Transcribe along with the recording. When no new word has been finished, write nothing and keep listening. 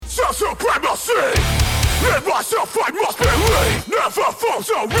feel supremacy. In myself I must believe. Never fall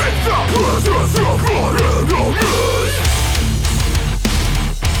to reach the presence of my enemy.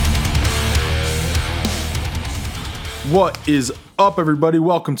 What is up, everybody?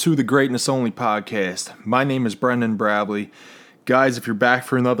 Welcome to the Greatness Only podcast. My name is Brendan Bradley. Guys, if you're back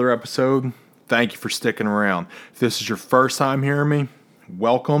for another episode, thank you for sticking around. If this is your first time hearing me,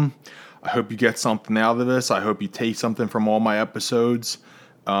 welcome. I hope you get something out of this. I hope you take something from all my episodes.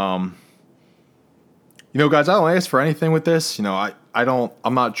 Guys, I don't ask for anything with this. I'm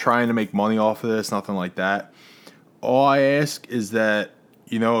not trying to make money off of this, nothing like that. All I ask is that,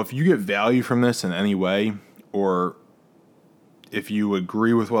 if you get value from this in any way, or if you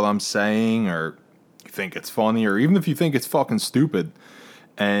agree with what I'm saying, or you think it's funny, or even if you think it's fucking stupid,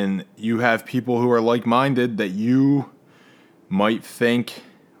 and you have people who are like-minded that you might think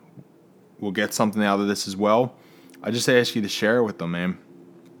will get something out of this as well, I just ask you to share it with them, man.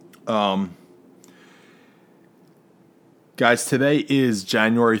 Guys, today is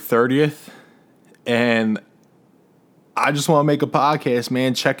January 30th, and I just want to make a podcast,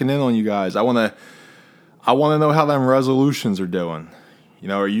 man, checking in on you guys. I want to know how them resolutions are doing.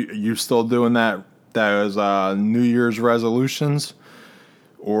 Are you still doing that as New Year's resolutions,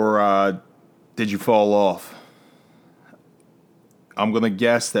 or did you fall off? I'm gonna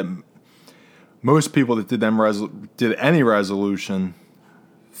guess that most people that did any resolution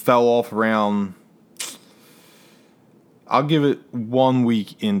fell off around. I'll give it 1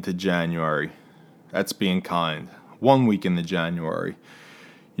 week into January. That's being kind. 1 week into January.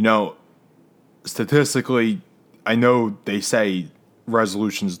 Statistically, I know they say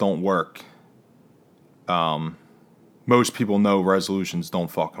resolutions don't work. Most people know resolutions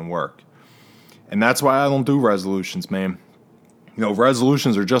don't fucking work. And that's why I don't do resolutions, man.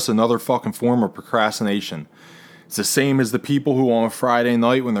 Resolutions are just another fucking form of procrastination. It's the same as the people who on a Friday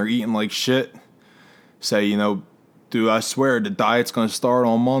night when they're eating like shit say, dude, I swear the diet's going to start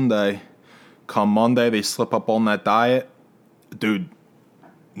on Monday. Come Monday, they slip up on that diet. Dude,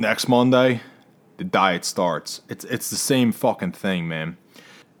 next Monday, the diet starts. It's the same fucking thing, man.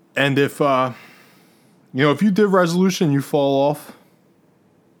 And if you did resolution, you fall off,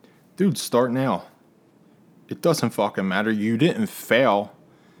 dude, start now. It doesn't fucking matter. You didn't fail.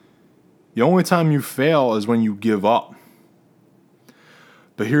 The only time you fail is when you give up.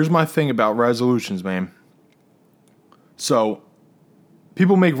 But here's my thing about resolutions, man. So,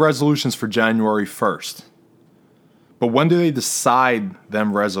 people make resolutions for January 1st. But when do they decide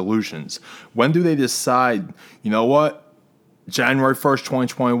them resolutions? When do they decide, January 1st,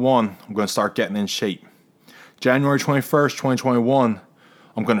 2021, I'm going to start getting in shape. January 21st, 2021,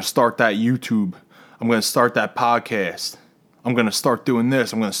 I'm going to start that YouTube. I'm going to start that podcast. I'm going to start doing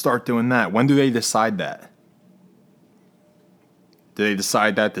this. I'm going to start doing that. When do they decide that? Do they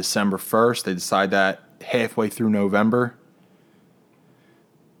decide that December 1st? They decide that halfway through November?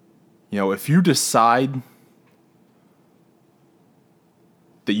 If you decide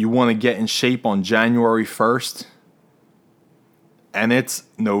that you want to get in shape on January 1st and it's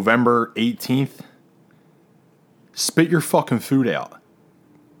November 18th, spit your fucking food out.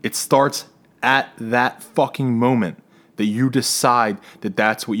 It starts at that fucking moment that you decide that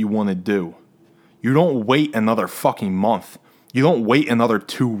that's what you want to do. You don't wait another fucking month. You don't wait another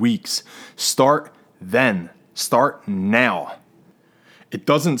 2 weeks. Start then. Start now. It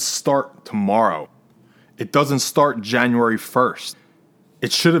doesn't start tomorrow. It doesn't start January 1st.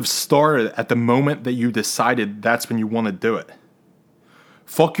 It should have started at the moment that you decided that's when you want to do it.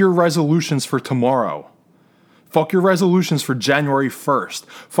 Fuck your resolutions for tomorrow. Fuck your resolutions for January 1st.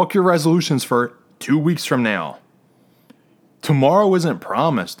 Fuck your resolutions for 2 weeks from now. Tomorrow isn't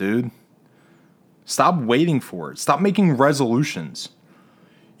promised, dude. Stop waiting for it. Stop making resolutions.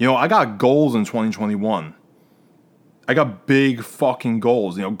 I got goals in 2021. I got big fucking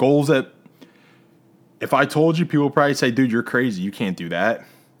goals. Goals that if I told you, people would probably say, dude, you're crazy. You can't do that.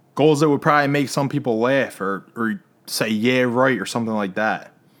 Goals that would probably make some people laugh or say, yeah, right, or something like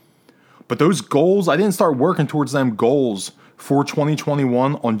that. But those goals, I didn't start working towards them goals for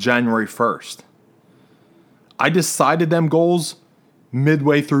 2021 on January 1st. I decided them goals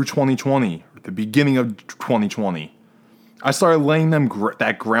midway through 2020, the beginning of 2020. I started laying them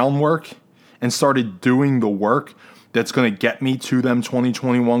that groundwork and started doing the work that's going to get me to them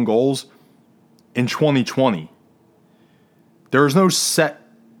 2021 goals in 2020. There is no set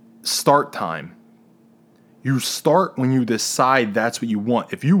start time. You start when you decide that's what you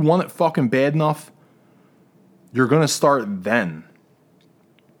want. If you want it fucking bad enough, you're going to start then.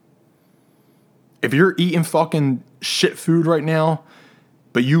 If you're eating fucking shit food right now,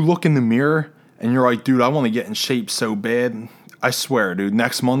 but you look in the mirror and you're like, dude, I want to get in shape so bad. I swear, dude,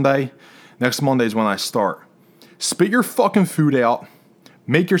 next Monday is when I start. Spit your fucking food out.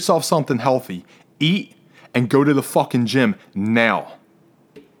 Make yourself something healthy. Eat and go to the fucking gym now.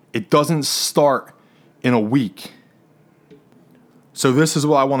 It doesn't start in a week. So this is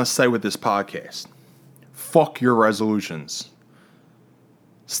what I want to say with this podcast. Fuck your resolutions.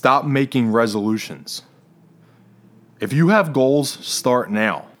 Stop making resolutions. If you have goals, start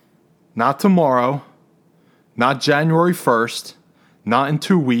now. Not tomorrow. Not January 1st. Not in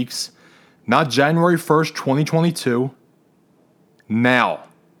 2 weeks. Not January 1st, 2022. Now.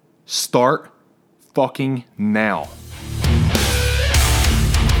 Start fucking now.